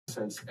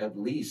since at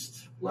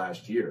least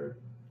last year,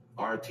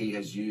 RT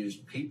has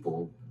used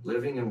people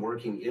living and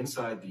working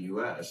inside the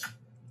U.S.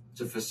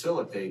 to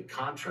facilitate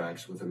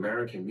contracts with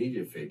American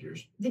media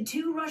figures. The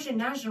two Russian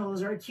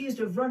nationals are accused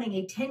of running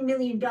a $10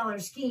 million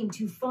scheme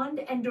to fund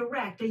and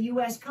direct a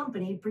U.S.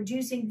 company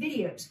producing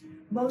videos,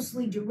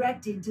 mostly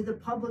directed to the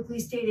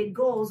publicly stated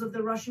goals of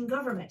the Russian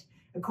government,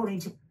 according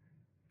to...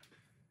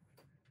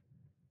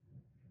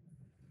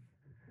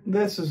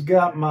 This has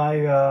got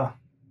my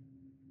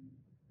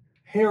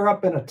hair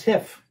up in a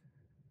tiff.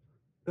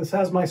 This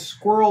has my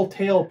squirrel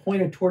tail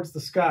pointed towards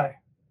the sky.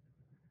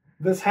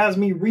 This has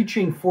me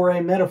reaching for a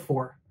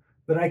metaphor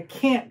that I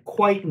can't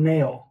quite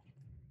nail.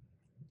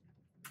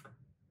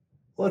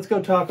 Let's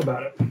go talk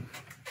about it.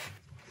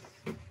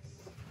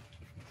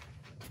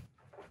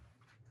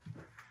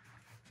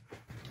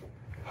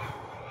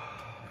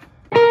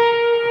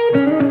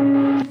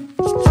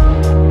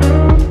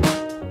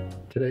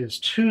 Today is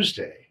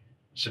Tuesday,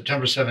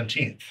 September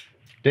 17th.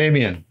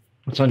 Damjan,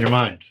 what's on your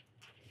mind?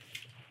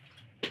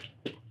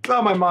 What's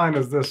on my mind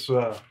is this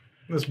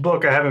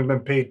book I haven't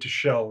been paid to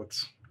show.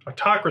 It's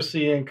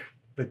Autocracy Inc,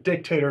 The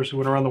Dictators Who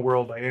Went Around the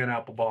World by Ann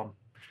Applebaum.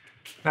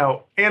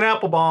 Now, Ann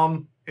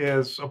Applebaum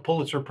is a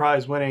Pulitzer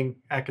Prize winning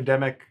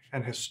academic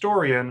and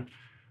historian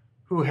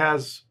who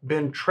has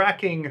been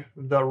tracking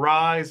the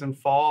rise and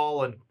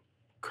fall and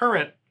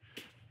current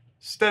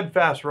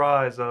steadfast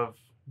rise of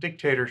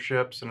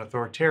dictatorships and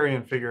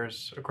authoritarian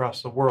figures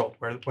across the world,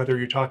 whether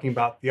you're talking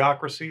about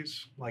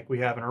theocracies like we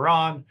have in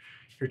Iran,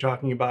 you're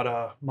talking about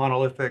the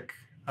monolithic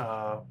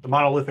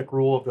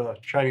rule of the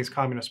Chinese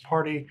Communist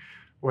Party,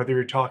 whether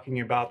you're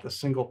talking about the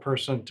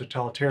single-person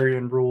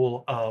totalitarian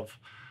rule of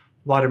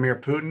Vladimir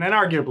Putin, and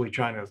arguably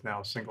China is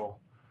now a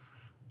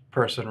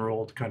single-person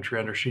ruled country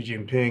under Xi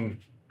Jinping,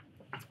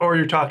 or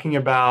you're talking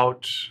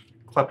about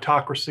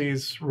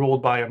kleptocracies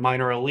ruled by a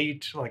minor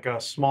elite, like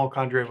a small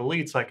cadre of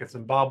elites like in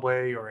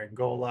Zimbabwe or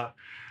Angola,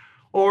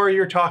 or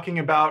you're talking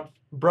about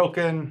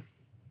broken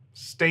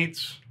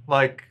states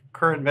like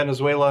current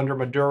Venezuela under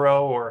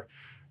Maduro or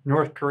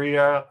North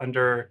Korea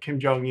under Kim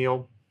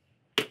Jong-il.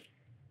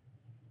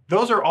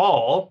 Those are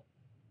all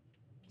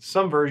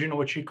some version of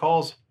what she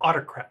calls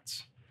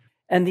autocrats.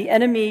 And the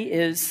enemy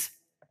is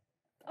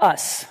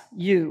us,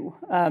 you,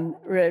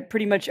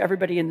 pretty much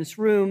everybody in this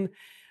room,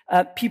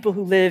 people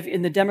who live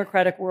in the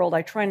democratic world.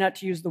 I try not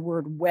to use the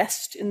word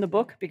West in the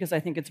book because I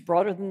think it's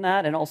broader than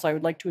that. And also I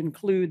would like to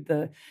include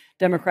the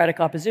democratic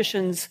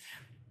oppositions.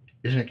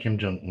 Isn't it Kim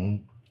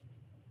Jong-un?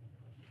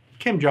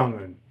 Kim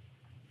Jong-un.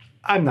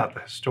 I'm not the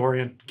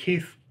historian,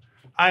 Keith.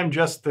 I'm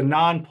just the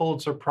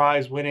non-Pulitzer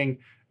Prize winning,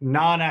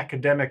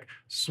 non-academic,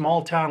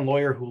 small-town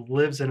lawyer who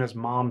lives in his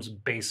mom's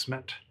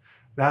basement.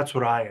 That's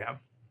what I am.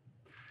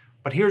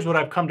 But here's what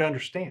I've come to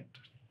understand.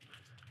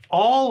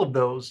 All of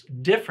those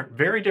different,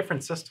 very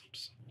different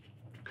systems,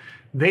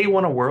 they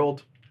want a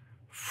world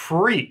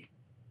free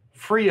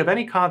of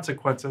any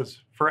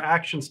consequences for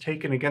actions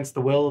taken against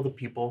the will of the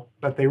people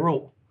that they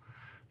rule.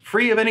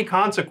 Free of any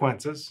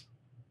consequences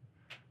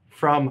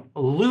from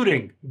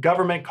looting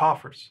government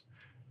coffers.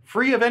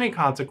 Free of any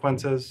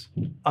consequences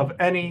of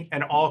any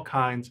and all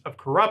kinds of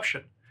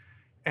corruption.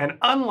 And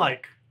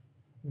unlike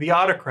the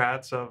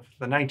autocrats of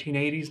the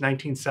 1980s,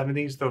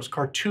 1970s, those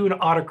cartoon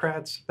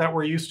autocrats that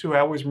we're used to, I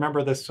always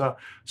remember this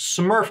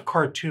Smurf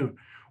cartoon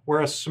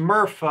where a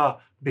Smurf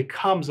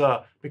becomes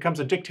a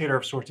dictator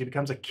of sorts. He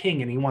becomes a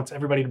king and he wants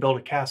everybody to build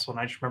a castle. And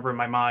I just remember in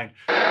my mind,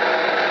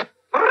 presenting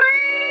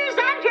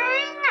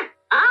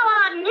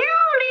our new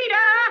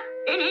leader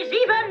in his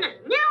even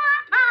newer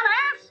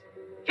palace,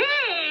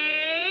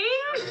 King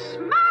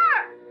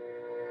Smurf.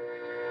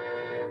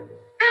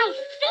 I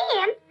see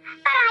him,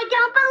 but I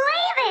don't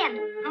believe him.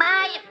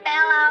 My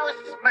fellow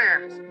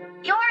Smurfs,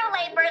 your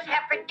labors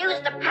have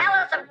produced a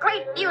palace of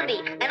great beauty,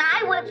 and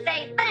I would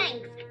say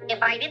thanks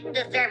if I didn't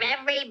deserve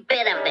every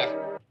bit of it.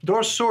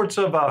 Those sorts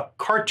of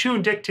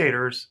cartoon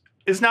dictators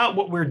is not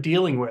what we're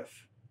dealing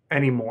with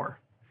anymore.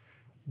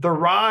 The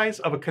rise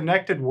of a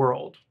connected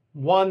world,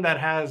 one that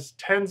has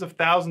tens of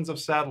thousands of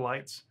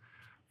satellites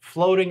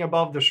floating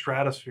above the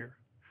stratosphere,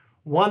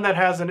 one that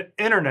has an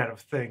internet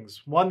of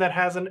things, one that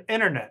has an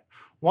internet,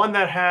 one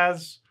that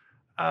has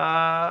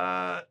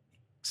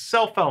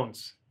cell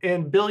phones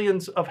in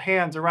billions of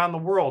hands around the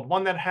world,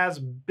 one that has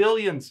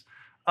billions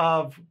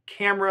of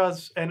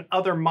cameras and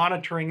other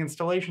monitoring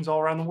installations all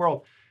around the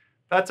world.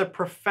 That's a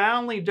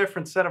profoundly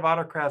different set of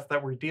autocrats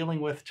that we're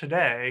dealing with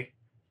today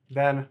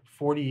than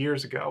 40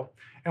 years ago.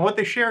 And what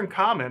they share in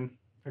common,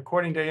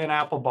 according to Ann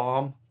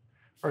Applebaum,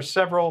 are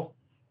several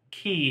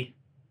key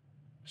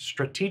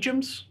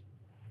stratagems.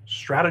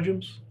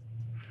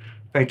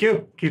 Thank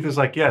you. Keith is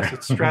like, yes,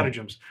 it's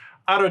stratagems.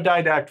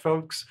 Autodidact,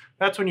 folks.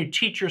 That's when you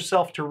teach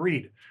yourself to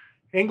read.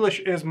 English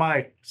is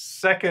my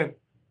second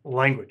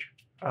language.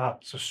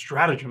 So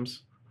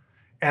stratagems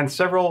and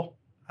several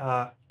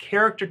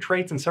character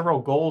traits and several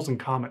goals in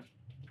common.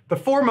 The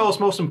foremost,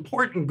 most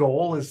important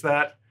goal is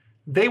that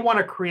they want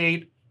to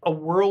create a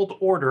world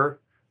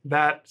order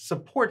that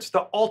supports the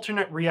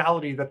alternate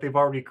reality that they've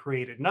already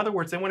created. In other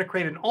words, they want to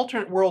create an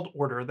alternate world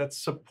order that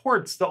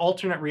supports the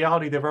alternate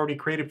reality they've already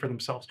created for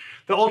themselves.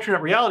 The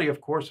alternate reality, of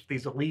course, of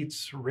these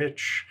elites,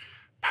 rich,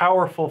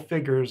 powerful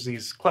figures,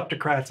 these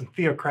kleptocrats and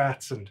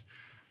theocrats and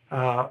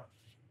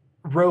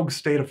rogue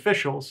state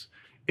officials,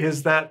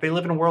 is that they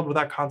live in a world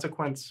without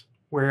consequence,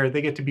 where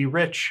they get to be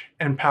rich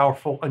and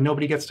powerful and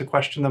nobody gets to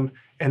question them,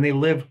 and they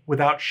live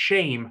without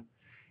shame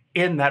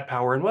in that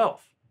power and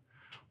wealth.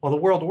 Well, the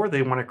world order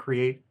they want to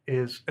create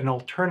is an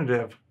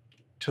alternative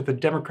to the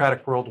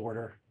democratic world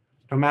order,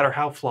 no matter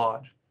how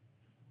flawed,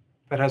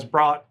 that has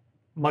brought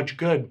much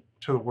good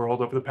to the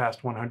world over the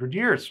past 100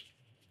 years.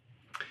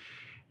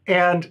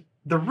 And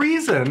the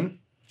reason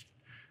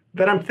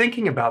that I'm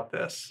thinking about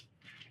this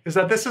is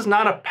that this is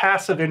not a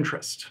passive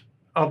interest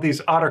of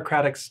these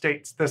autocratic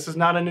states. This is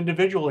not an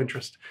individual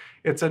interest.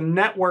 It's a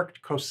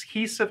networked,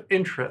 cohesive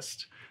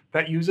interest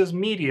that uses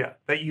media,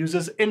 that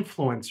uses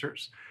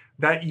influencers,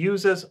 that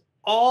uses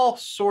all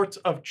sorts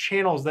of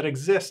channels that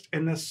exist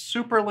in this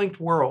super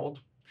linked world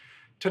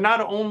to not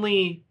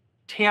only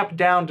tamp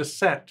down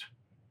dissent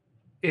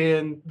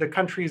in the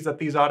countries that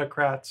these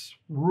autocrats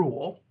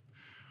rule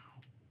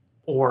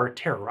or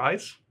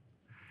terrorize,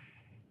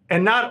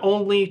 and not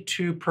only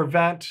to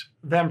prevent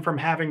them from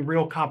having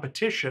real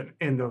competition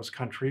in those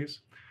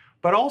countries,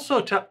 but also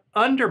to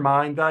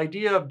undermine the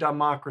idea of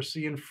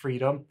democracy and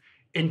freedom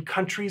in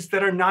countries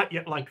that are not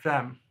yet like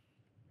them.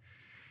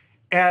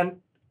 And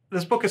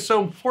this book is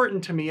so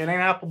important to me, and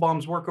Ann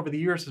Applebaum's work over the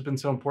years has been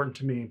so important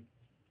to me,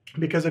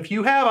 because if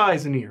you have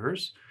eyes and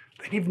ears,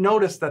 then you've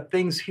noticed that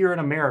things here in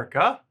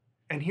America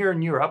and here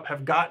in Europe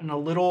have gotten a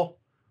little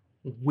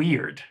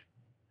weird.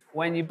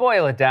 When you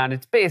boil it down,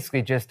 it's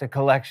basically just a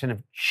collection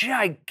of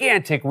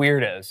gigantic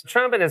weirdos.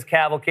 Trump and his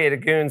cavalcade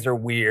of goons are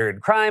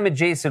weird.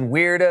 Crime-adjacent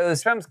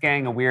weirdos. Trump's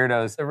gang of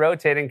weirdos. The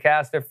rotating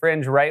cast of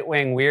fringe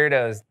right-wing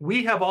weirdos.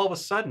 We have all of a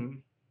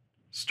sudden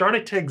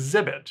started to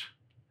exhibit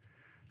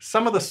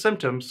some of the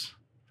symptoms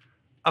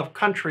of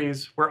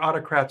countries where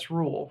autocrats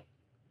rule.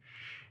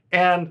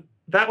 And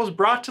that was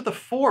brought to the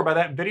fore by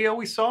that video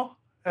we saw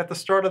at the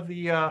start of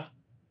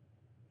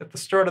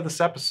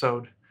this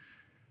episode,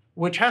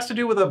 which has to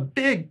do with a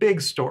big,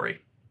 big story.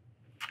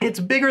 It's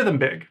bigger than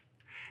big.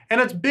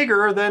 And it's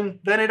bigger than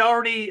it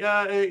already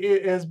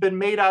has been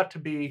made out to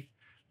be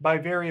by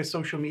various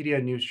social media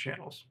and news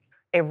channels.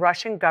 A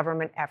Russian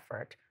government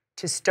effort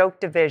to stoke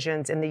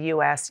divisions in the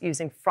U.S.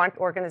 using front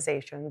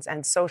organizations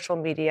and social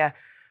media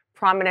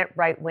prominent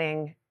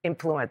right-wing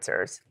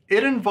influencers.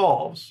 It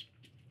involves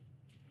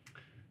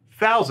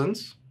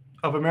thousands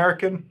of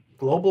American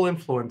global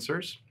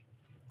influencers,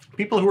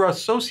 people who are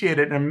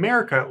associated, in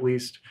America at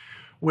least,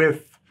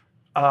 with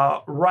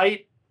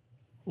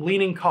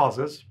right-leaning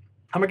causes.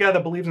 I'm a guy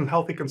that believes in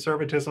healthy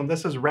conservatism.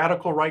 This is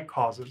radical right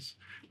causes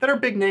that are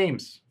big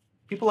names.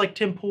 People like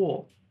Tim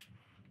Pool,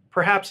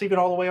 perhaps even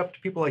all the way up to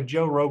people like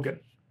Joe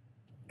Rogan.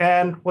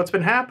 And what's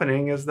been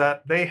happening is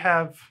that they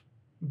have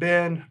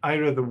been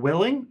either the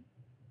willing,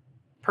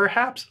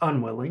 perhaps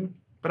unwilling,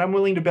 but I'm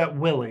willing to bet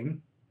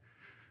willing,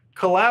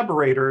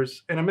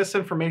 collaborators in a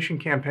misinformation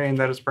campaign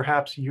that is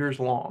perhaps years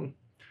long.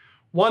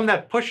 One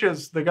that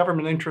pushes the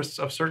government interests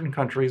of certain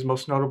countries,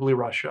 most notably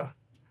Russia,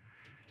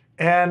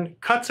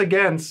 and cuts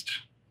against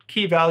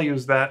key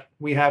values that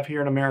we have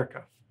here in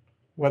America,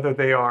 whether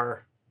they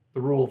are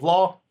the rule of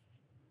law,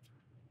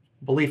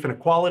 belief in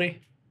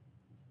equality,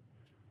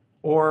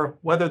 or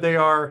whether they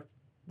are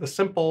the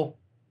simple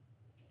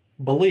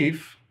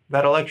belief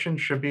that elections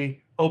should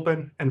be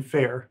open and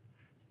fair,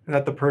 and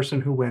that the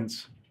person who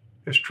wins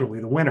is truly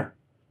the winner.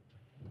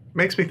 It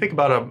makes me think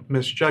about a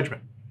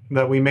misjudgment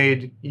that we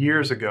made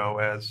years ago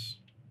as,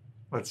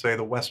 let's say,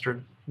 the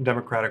Western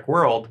democratic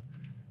world,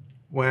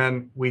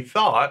 when we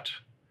thought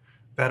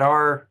that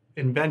our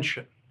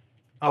invention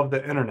of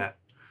the internet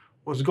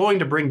was going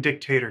to bring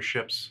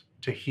dictatorships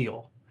to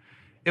heel.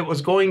 It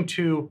was going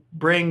to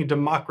bring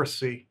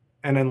democracy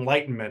and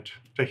enlightenment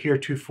to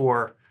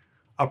heretofore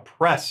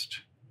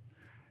oppressed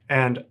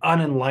and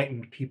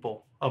unenlightened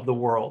people of the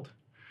world.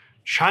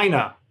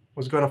 China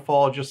was going to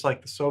fall just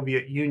like the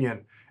Soviet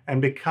Union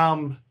and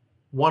become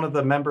one of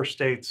the member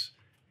states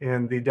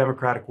in the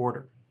democratic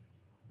order.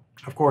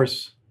 Of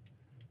course,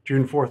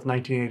 June 4th,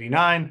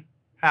 1989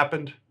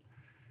 happened.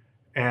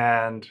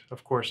 And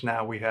of course,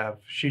 now we have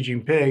Xi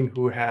Jinping,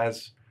 who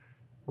has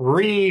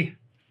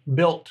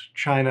rebuilt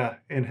China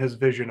in his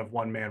vision of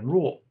one-man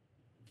rule.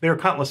 There are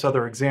countless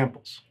other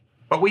examples.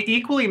 But we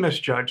equally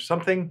misjudged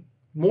something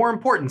more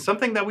important,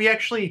 something that we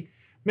actually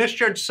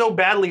misjudged so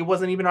badly it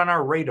wasn't even on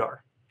our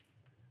radar.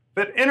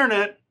 That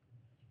internet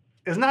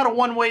is not a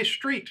one-way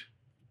street.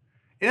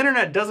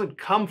 Internet doesn't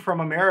come from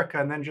America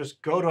and then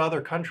just go to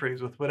other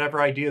countries with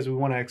whatever ideas we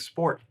want to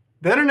export.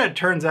 The internet,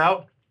 turns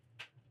out,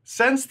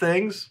 sends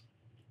things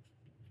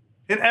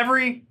in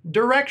every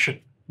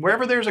direction.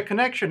 Wherever there's a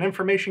connection,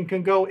 information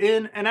can go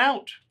in and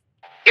out.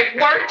 It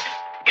works!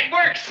 It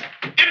works!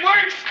 It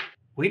works!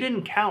 We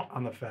didn't count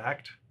on the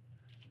fact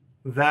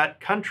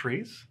that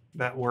countries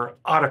that were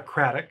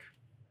autocratic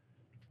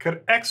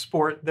could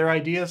export their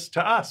ideas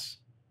to us.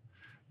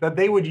 that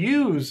they would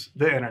use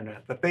the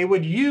internet, that they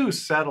would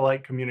use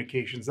satellite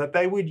communications, that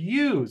they would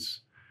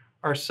use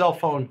our cell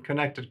phone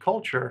connected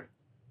culture,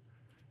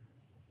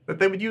 that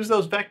they would use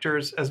those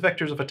vectors as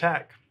vectors of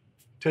attack,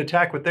 to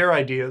attack with their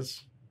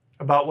ideas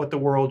about what the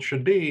world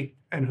should be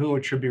and who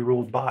it should be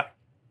ruled by.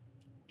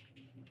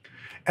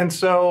 And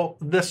so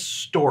this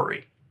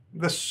story,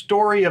 the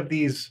story of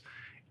these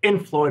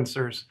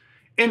influencers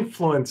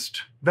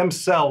influenced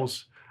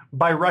themselves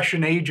by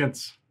Russian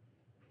agents.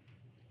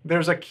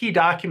 There's a key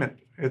document.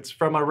 It's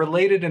from a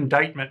related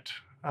indictment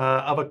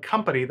of a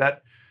company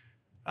that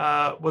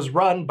was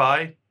run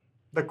by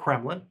the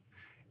Kremlin.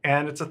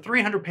 And it's a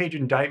 300-page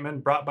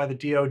indictment brought by the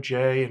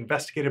DOJ,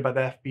 investigated by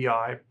the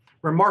FBI,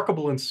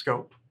 remarkable in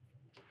scope.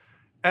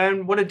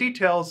 And what it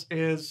details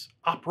is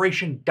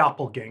Operation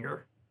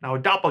Doppelganger. Now, a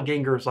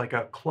doppelganger is like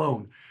a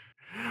clone.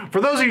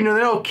 For those of you who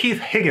know Keith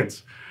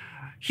Higgins,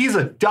 he's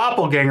a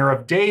doppelganger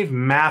of Dave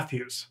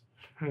Matthews.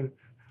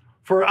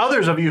 For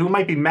others of you who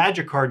might be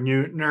magic card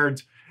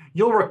nerds,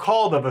 you'll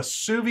recall the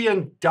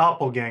Vesuvian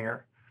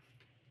doppelganger,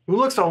 who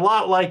looks a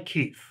lot like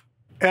Keith.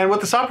 And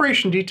what this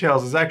operation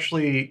details is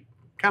actually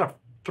kind of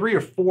 3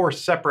 or 4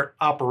 separate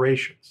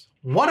operations.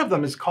 One of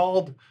them is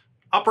called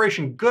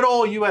Operation Good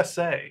Ol'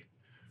 USA,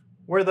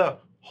 where the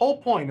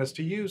whole point is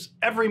to use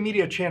every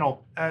media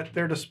channel at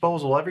their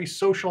disposal, every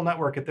social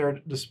network at their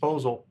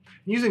disposal,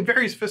 using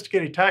very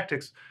sophisticated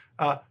tactics,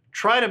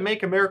 try to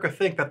make America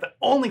think that the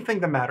only thing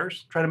that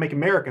matters, try to make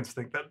Americans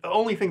think that the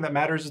only thing that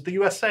matters is the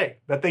USA,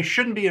 that they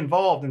shouldn't be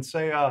involved in,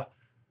 say,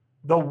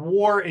 the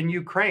war in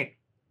Ukraine.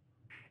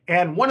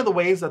 And one of the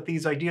ways that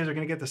these ideas are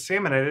going to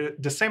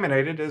get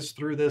disseminated is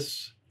through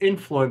this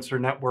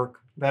influencer network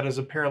that has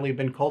apparently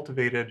been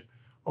cultivated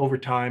over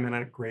time and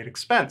at great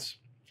expense.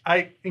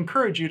 I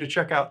encourage you to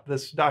check out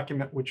this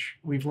document, which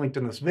we've linked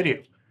in this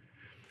video.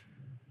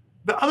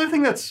 The other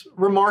thing that's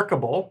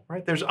remarkable,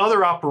 right, there's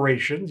other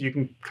operations. You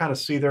can kind of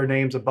see their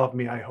names above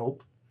me, I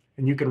hope,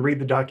 and you can read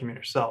the document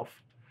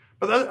yourself.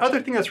 But the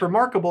other thing that's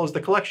remarkable is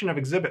the collection of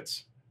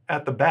exhibits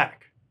at the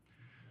back,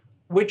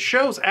 which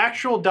shows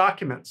actual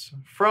documents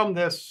from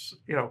this,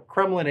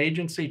 Kremlin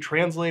agency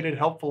translated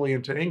helpfully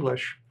into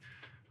English,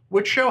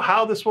 which show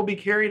how this will be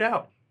carried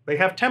out. They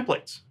have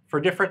templates for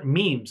different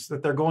memes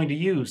that they're going to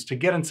use to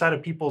get inside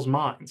of people's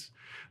minds.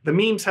 The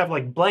memes have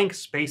like blank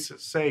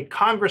spaces, say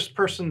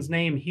congressperson's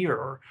name here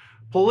or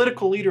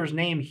political leader's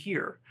name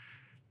here.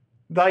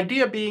 The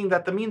idea being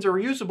that the memes are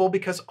reusable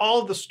because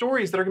all of the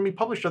stories that are going to be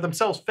published are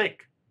themselves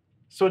fake.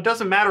 So it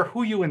doesn't matter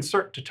who you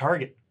insert to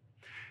target.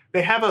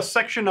 They have a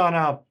section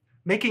on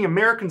making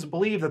Americans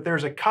believe that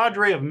there's a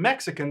cadre of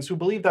Mexicans who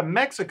believe that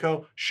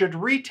Mexico should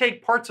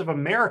retake parts of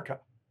America.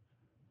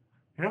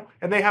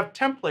 And they have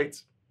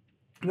templates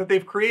that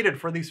they've created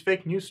for these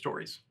fake news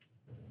stories.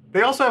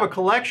 They also have a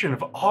collection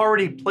of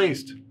already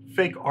placed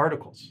fake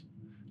articles.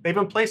 They've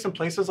been placed in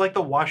places like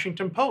the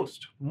Washington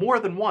Post more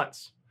than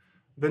once.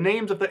 The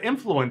names of the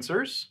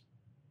influencers,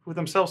 who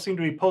themselves seem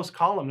to be Post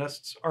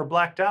columnists, are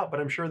blacked out, but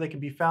I'm sure they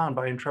can be found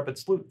by intrepid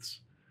sleuths.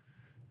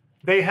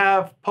 They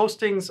have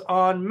postings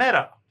on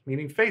Meta,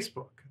 meaning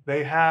Facebook.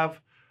 They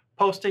have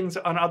postings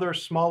on other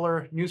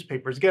smaller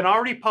newspapers, again,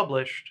 already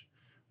published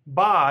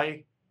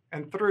by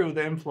and through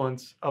the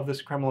influence of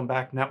this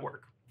Kremlin-backed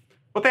network.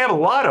 What they have a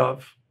lot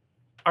of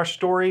are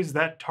stories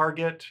that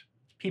target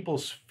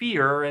people's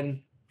fear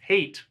and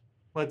hate,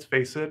 let's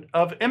face it,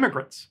 of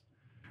immigrants.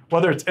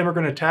 Whether it's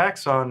immigrant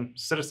attacks on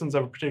citizens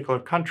of a particular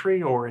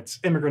country or it's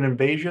immigrant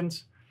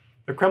invasions,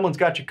 the Kremlin's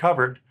got you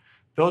covered.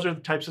 Those are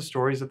the types of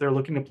stories that they're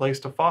looking to place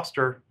to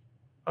foster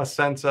a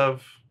sense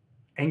of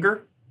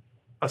anger,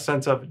 a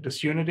sense of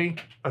disunity,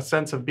 a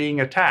sense of being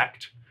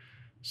attacked,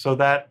 so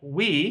that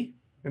we,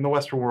 in the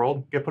Western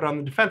world, get put on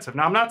the defensive.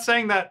 Now, I'm not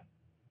saying that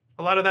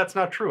a lot of that's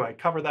not true. I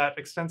cover that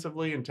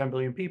extensively in 10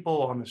 Billion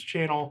People on this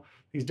channel,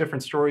 these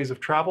different stories of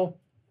travel.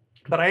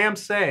 But I am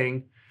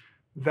saying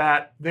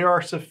that there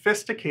are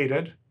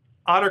sophisticated,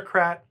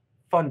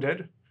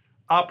 autocrat-funded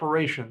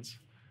operations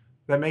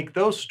that make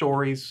those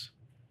stories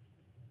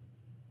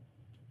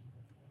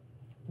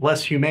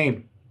less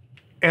humane.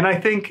 And I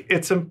think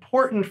it's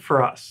important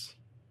for us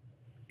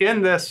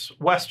in this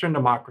Western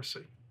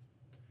democracy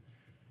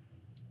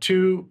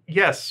to,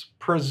 yes,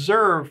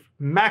 preserve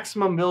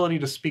maximum ability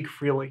to speak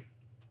freely.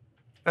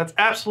 That's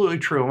absolutely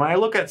true. When I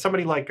look at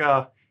somebody like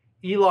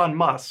Elon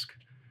Musk,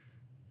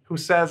 who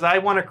says, I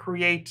want to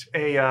create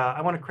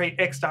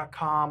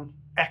X.com,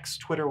 X,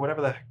 Twitter,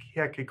 whatever the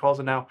heck he calls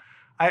it now.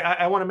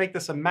 I want to make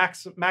this a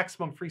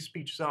maximum free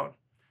speech zone.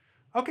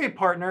 Okay,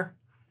 partner,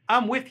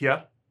 I'm with you.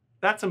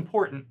 That's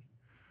important.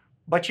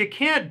 But you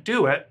can't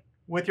do it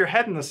with your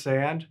head in the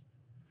sand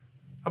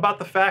about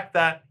the fact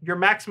that your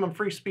maximum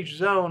free speech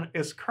zone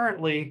is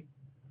currently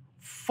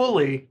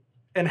fully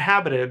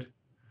inhabited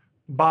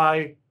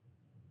by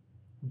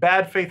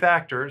bad faith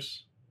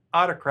actors,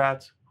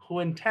 autocrats, who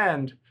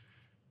intend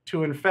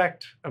to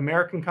infect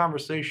American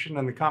conversation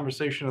and the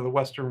conversation of the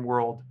Western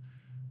world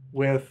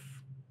with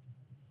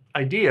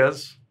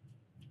ideas,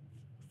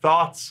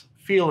 thoughts,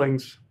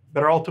 feelings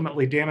that are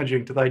ultimately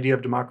damaging to the idea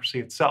of democracy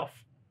itself.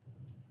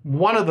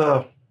 One of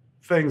the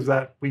things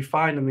that we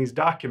find in these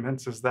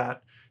documents is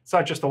that it's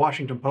not just the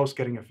Washington Post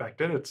getting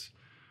affected, it's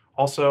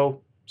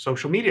also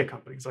social media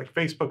companies like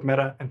Facebook,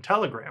 Meta, and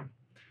Telegram.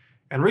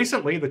 And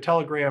recently, the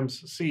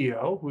Telegram's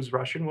CEO, who's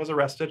Russian, was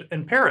arrested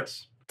in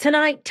Paris.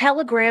 Tonight,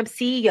 Telegram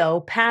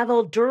CEO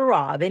Pavel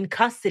Durov in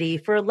custody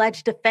for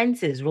alleged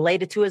offenses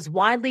related to his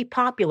widely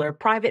popular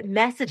private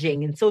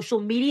messaging and social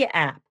media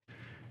app.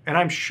 And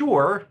I'm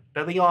sure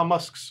that Elon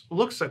Musk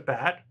looks at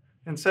that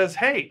and says,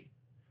 hey,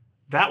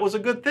 that was a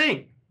good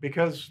thing,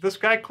 because this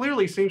guy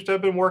clearly seems to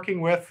have been working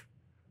with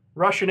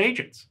Russian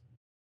agents.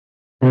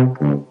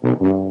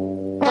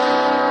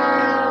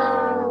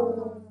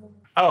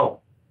 Oh,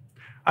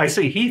 I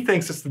see. He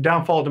thinks it's the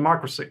downfall of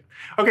democracy.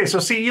 Okay, so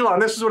see, Elon,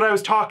 this is what I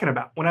was talking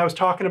about. When I was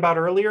talking about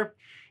earlier,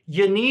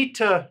 you need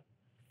to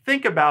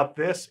think about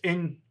this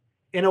in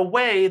a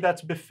way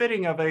that's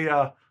befitting of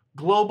a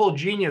global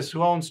genius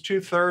who owns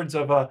 2/3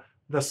 of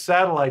the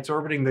satellites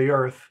orbiting the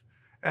Earth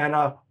and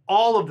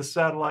all of the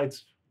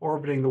satellites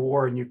orbiting the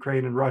war in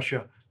Ukraine and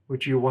Russia,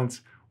 which you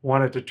once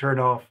wanted to turn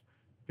off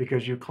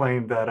because you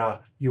claimed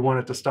that you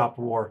wanted to stop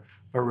war,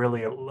 but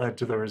really it led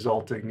to the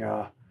resulting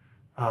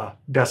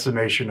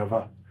decimation of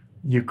a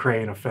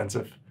Ukraine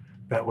offensive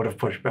that would have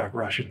pushed back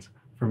Russians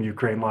from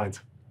Ukraine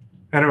lines.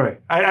 Anyway,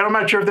 I'm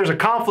not sure if there's a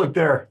conflict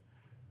there,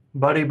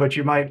 buddy, but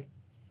you might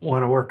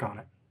want to work on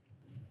it.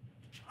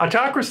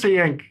 Autocracy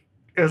Inc.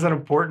 is an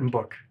important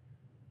book.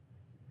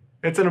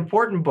 It's an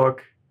important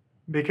book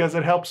because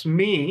it helps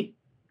me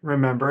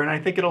remember, and I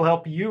think it'll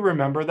help you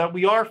remember, that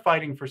we are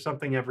fighting for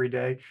something every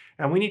day,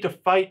 and we need to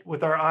fight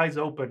with our eyes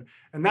open.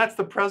 And that's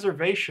the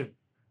preservation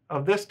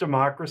of this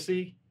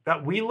democracy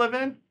that we live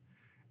in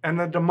and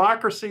the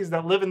democracies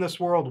that live in this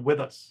world with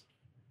us.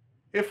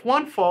 If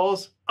one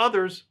falls,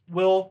 others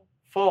will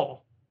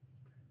fall.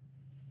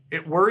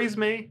 It worries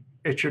me.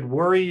 It should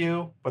worry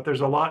you, but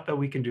there's a lot that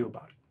we can do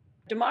about it.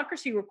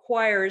 Democracy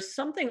requires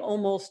something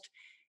almost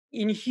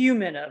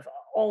inhuman of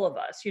all of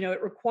us. You know,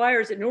 it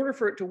requires, in order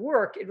for it to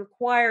work, it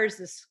requires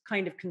this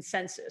kind of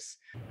consensus.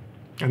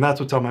 And that's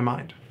what's on my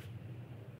mind.